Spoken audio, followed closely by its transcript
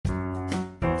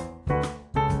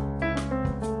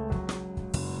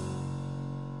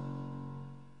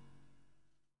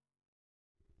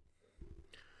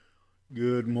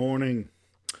Good morning.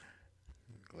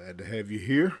 Glad to have you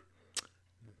here.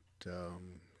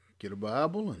 Get a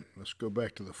Bible and let's go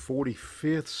back to the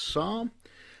 45th Psalm.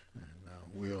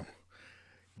 We'll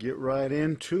get right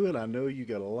into it. I know you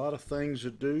got a lot of things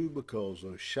to do because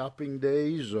those shopping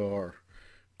days are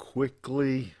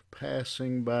quickly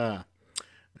passing by.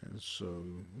 And so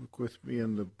look with me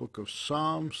in the book of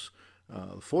Psalms.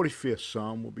 The 45th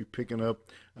Psalm will be picking up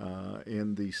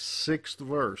in the 6th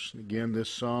verse. Again, this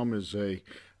psalm is a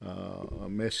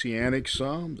messianic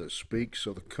psalm that speaks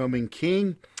of the coming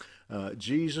king,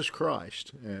 Jesus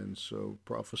Christ, and so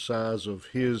prophesies of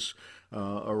his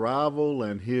arrival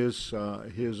and his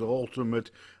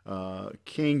ultimate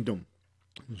kingdom.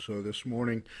 So this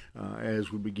morning,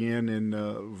 as we begin in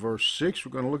verse 6,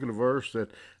 we're going to look at a verse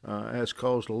that has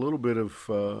caused a little bit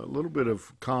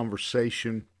of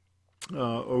conversation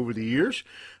over the years.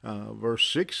 Verse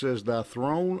 6 says, "Thy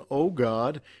throne, O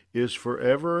God, is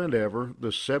forever and ever.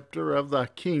 The scepter of thy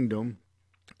kingdom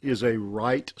is a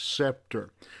right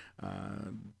scepter."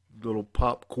 Uh, Little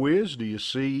pop quiz. Do you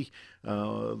see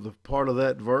the part of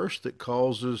that verse that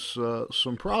causes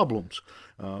some problems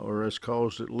or has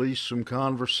caused at least some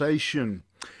conversation?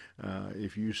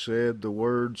 If you said the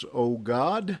words, "Oh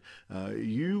God,"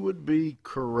 you would be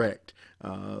correct.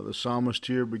 The psalmist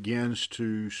here begins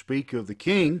to speak of the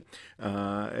king,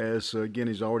 as again,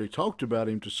 he's already talked about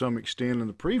him to some extent in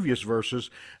the previous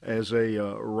verses, as a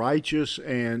righteous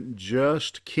and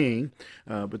just king.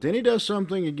 But then he does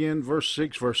something again, verse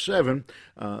 6, verse 7,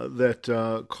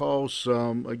 that calls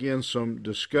some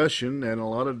discussion and a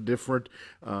lot of different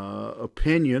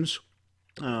opinions.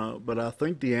 But I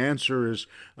think the answer is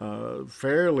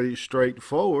fairly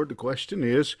straightforward. The question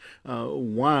is,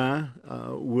 why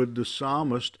would the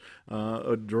psalmist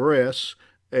address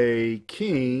a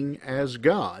king as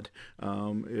God?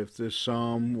 If this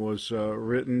psalm was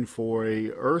written for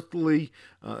a earthly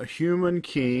human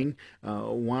king,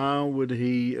 why would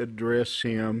he address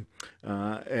him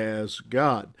as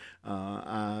God?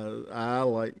 I,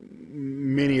 like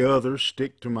many others,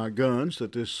 stick to my guns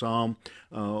that this psalm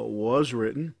was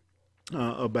written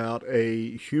about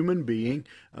a human being,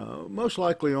 most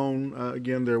likely on,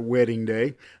 again, their wedding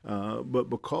day. But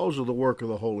because of the work of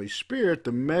the Holy Spirit,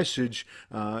 the message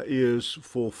is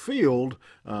fulfilled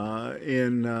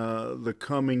in the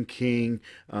coming King,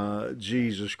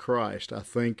 Jesus Christ. I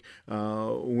think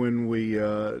when we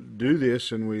do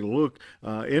this and we look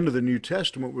into the New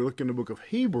Testament, we look in the book of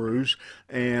Hebrews,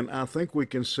 and I think we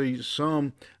can see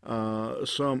some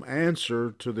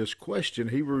answer to this question.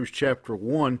 Hebrews chapter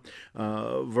 1,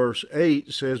 verse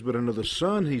 8 says, "But unto the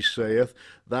Son he saith,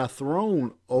 Thy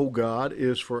throne, O God,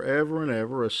 is forever and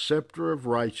ever. A scepter of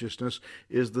righteousness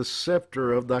is the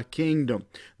scepter of thy kingdom.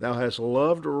 Thou hast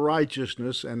loved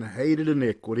righteousness and hated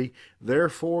iniquity.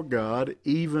 Therefore God,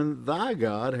 even thy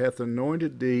God, hath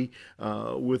anointed thee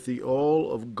with the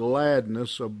oil of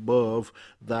gladness above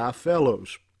thy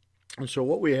fellows." And so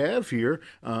what we have here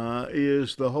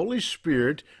is the Holy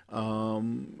Spirit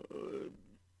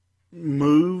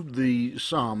moved the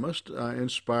psalmist,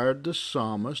 inspired the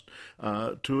psalmist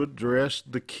to address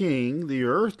the king, the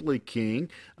earthly king,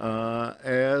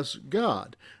 as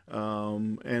God.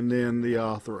 And then the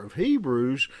author of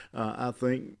Hebrews, I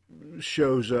think,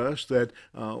 shows us that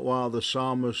while the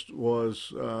psalmist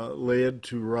was led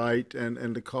to write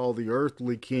and to call the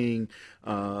earthly king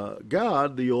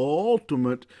God, the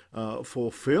ultimate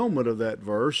fulfillment of that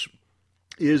verse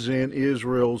is in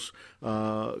Israel's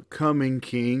coming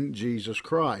King, Jesus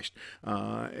Christ.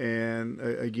 And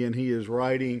again, he is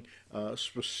writing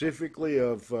specifically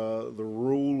of the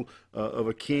rule of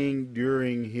a king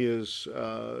during his,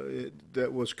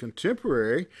 that was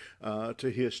contemporary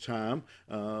to his time,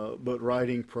 but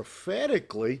writing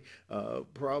prophetically,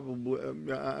 probably,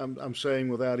 I'm saying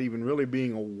without even really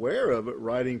being aware of it,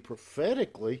 writing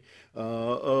prophetically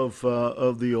of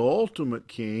the ultimate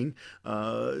King,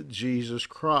 Jesus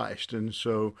Christ. And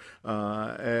so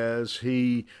as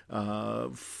he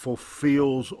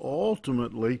fulfills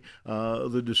ultimately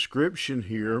the description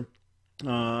here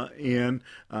in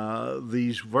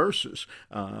these verses.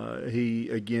 He,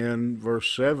 again,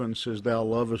 verse 7 says, "Thou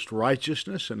lovest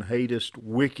righteousness and hatest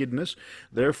wickedness.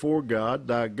 Therefore God,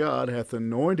 thy God, hath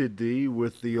anointed thee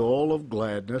with the oil of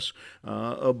gladness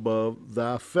above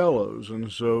thy fellows."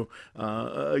 And so,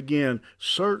 again,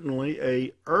 certainly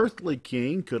a earthly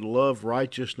king could love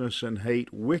righteousness and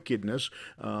hate wickedness,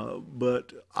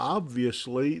 but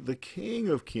obviously the King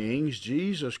of Kings,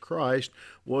 Jesus Christ,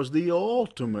 was the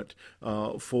ultimate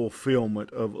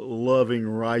fulfillment of loving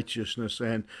righteousness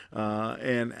and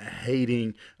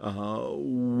hating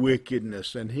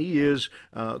wickedness, and he is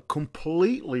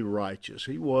completely righteous.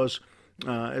 He was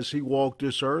as he walked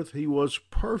this earth, he was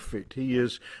perfect. He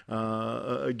is,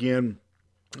 again,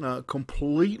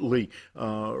 completely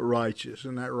righteous,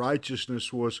 and that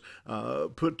righteousness was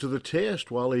put to the test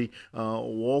while he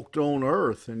walked on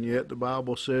earth. And yet the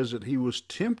Bible says that he was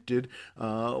tempted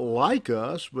like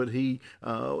us, but he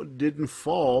didn't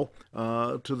fall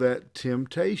to that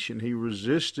temptation. He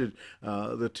resisted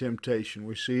the temptation.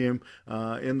 We see him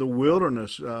in the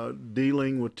wilderness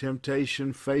dealing with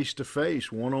temptation face to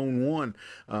face, one on one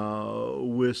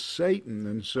with Satan.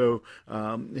 And so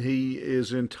he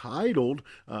is entitled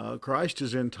Christ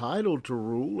is entitled to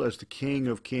rule as the King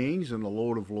of Kings and the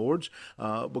Lord of Lords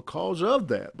because of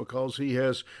that, because he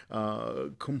has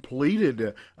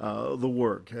completed the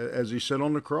work. As he said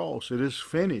on the cross, it is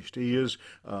finished. He is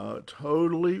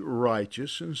totally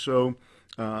righteous, and so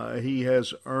he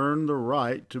has earned the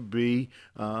right to be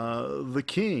the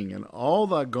king. And all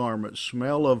thy garments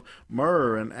smell of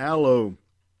myrrh and aloe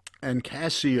and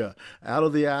cassia, out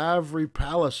of the ivory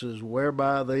palaces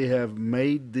whereby they have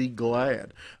made thee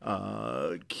glad.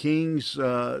 King's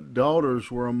daughters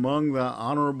were among thy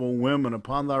honorable women.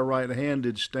 Upon thy right hand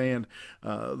did stand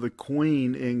the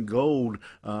queen in gold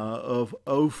of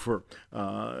Ophir.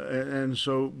 And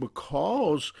so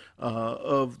because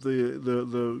of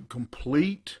the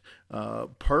complete,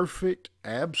 perfect,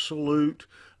 absolute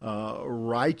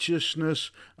righteousness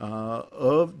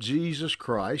of Jesus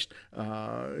Christ.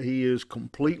 He is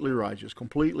completely righteous,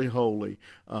 completely holy,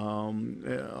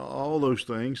 all those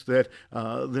things that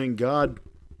then God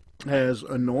has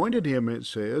anointed him, it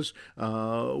says,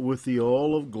 with the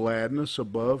oil of gladness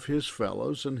above his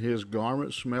fellows, and his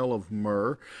garments smell of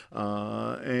myrrh.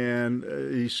 And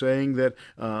he's saying that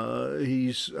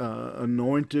he's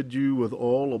anointed you with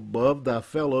oil above thy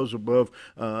fellows, above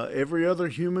every other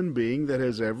human being that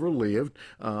has ever lived,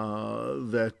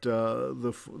 that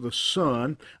the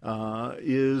Son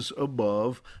is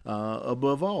above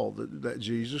all, that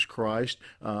Jesus Christ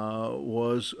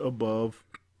was above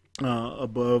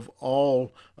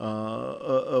all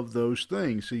of those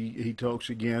things. He talks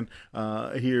again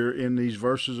here in these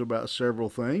verses about several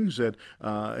things, that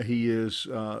he is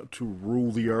to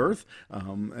rule the earth.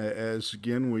 As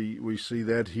again we see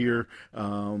that here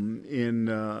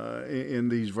in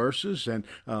these verses, and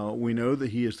we know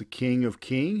that he is the King of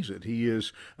Kings, that he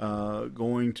is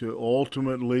going to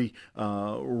ultimately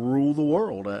rule the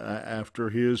world after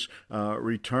his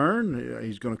return.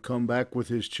 He's going to come back with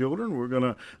his children. We're going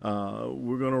to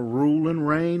rule and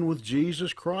reign with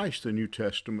Jesus Christ, the New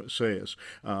Testament says,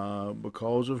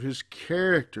 because of his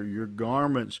character. Your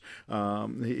garments,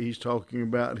 he's talking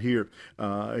about here.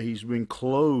 He's been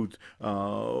clothed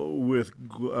with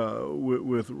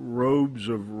robes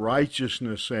of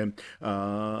righteousness,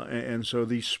 and so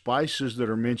these spices that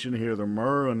are mentioned here, the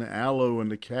myrrh and the aloe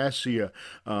and the cassia,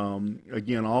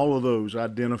 again, all of those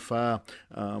identify,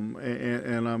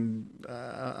 and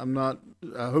I'm not.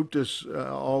 I hope this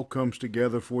all comes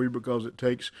together for you, because it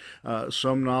takes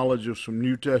some knowledge of some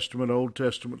New Testament, Old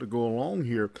Testament to go along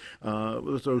here.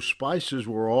 But those spices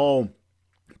were all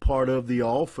part of the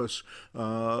office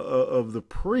of the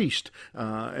priest,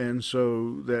 and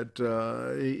so that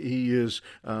he is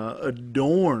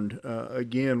adorned.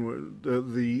 Again,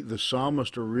 the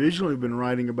psalmist originally been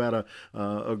writing about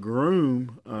a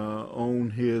groom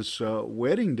on his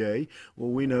wedding day.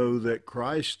 Well, we know that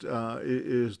Christ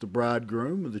is the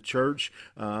bridegroom, the church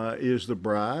is the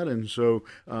bride, and so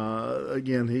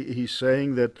again, he's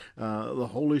saying that the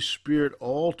Holy Spirit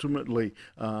ultimately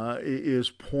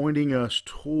is pointing us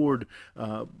toward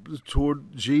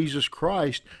Jesus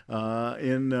Christ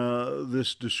in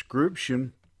this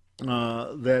description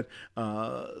that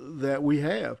we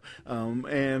have,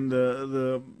 and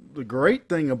the great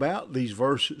thing about these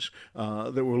verses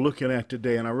that we're looking at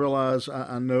today, and I realize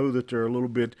I know that they're a little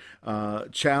bit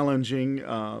challenging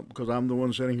because I'm the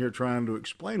one sitting here trying to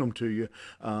explain them to you,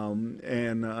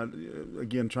 and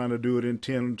again, trying to do it in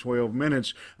 10, 12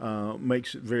 minutes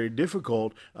makes it very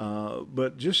difficult.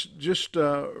 But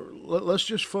let's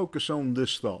just focus on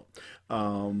this thought.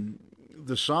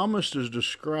 The psalmist is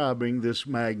describing this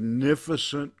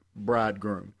magnificent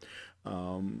bridegroom.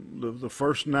 The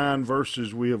first 9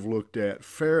 verses we have looked at,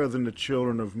 fairer than the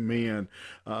children of men,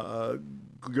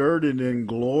 girded in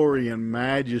glory and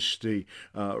majesty,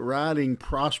 riding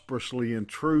prosperously in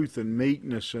truth and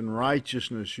meekness and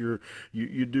righteousness. You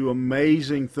do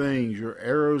amazing things. You're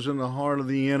arrows in the heart of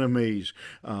the enemies.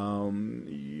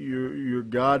 You're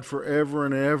God forever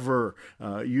and ever.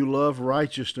 You love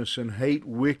righteousness and hate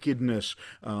wickedness.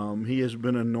 He has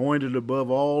been anointed above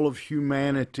all of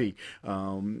humanity.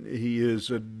 He He is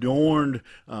adorned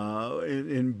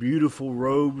in beautiful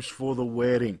robes for the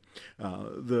wedding.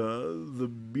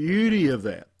 The beauty of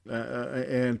that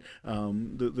and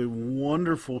the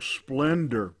wonderful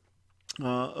splendor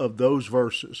of those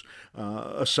verses,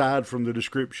 aside from the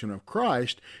description of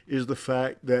Christ, is the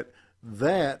fact that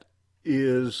that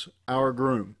is our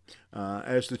groom.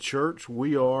 As the church,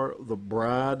 we are the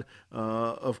bride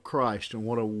of Christ, and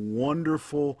what a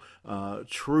wonderful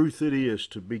truth it is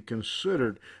to be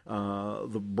considered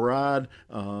the bride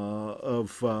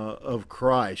of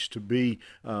Christ,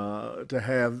 to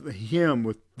have Him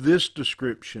with this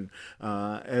description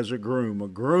as a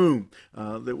groom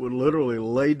that would literally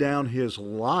lay down his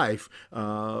life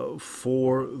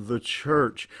for the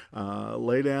church,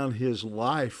 lay down his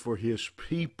life for his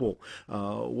people.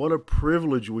 What a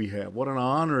privilege we have. What an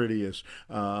honor it is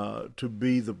to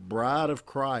be the bride of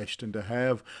Christ and to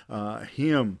have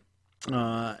Him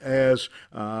as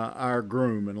our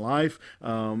groom. And life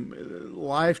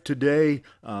today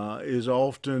is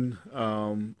often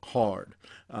hard.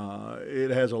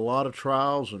 It has a lot of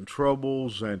trials and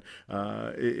troubles, and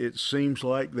it seems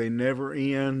like they never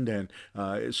end, and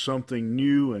it's something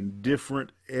new and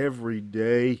different every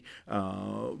day,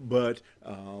 but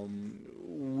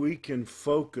we can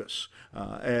focus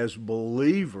as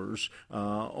believers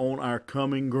on our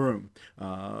coming groom,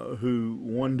 who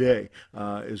one day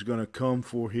is going to come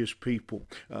for his people.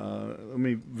 Let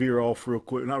me veer off real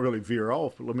quick. Not really veer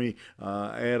off, but let me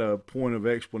add a point of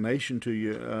explanation to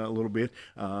you a little bit.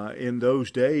 In those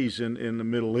days in the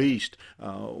Middle East,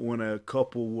 when a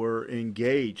couple were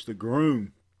engaged, the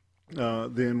groom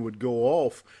then would go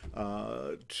off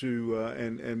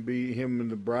and be him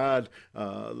and the bride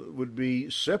would be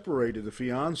separated. The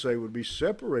fiance would be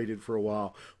separated for a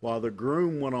while the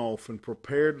groom went off and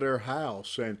prepared their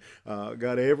house and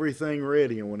got everything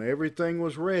ready. And when everything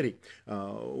was ready,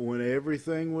 when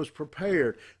everything was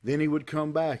prepared, then he would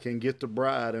come back and get the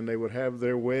bride, and they would have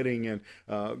their wedding and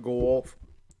go off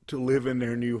to live in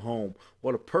their new home.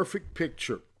 What a perfect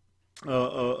picture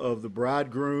of the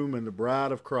bridegroom and the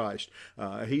bride of Christ.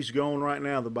 He's gone right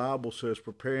now, the Bible says,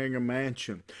 preparing a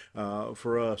mansion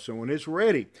for us. And when it's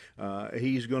ready,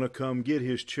 He's going to come get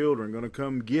His children, going to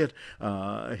come get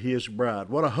His bride.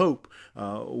 What a hope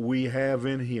we have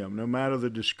in Him. No matter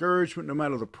the discouragement, no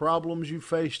matter the problems you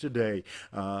face today,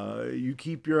 you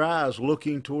keep your eyes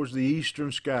looking towards the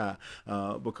eastern sky,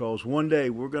 because one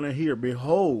day we're going to hear,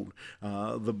 "Behold,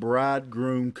 the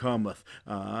bridegroom cometh,"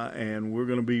 and we're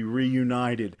going to be reunited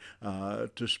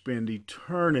to spend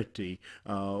eternity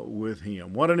with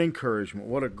Him. What an encouragement.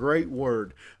 What a great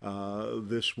word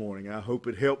this morning. I hope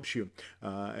it helps you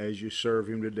as you serve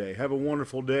Him today. Have a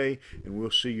wonderful day, and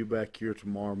we'll see you back here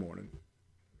tomorrow morning.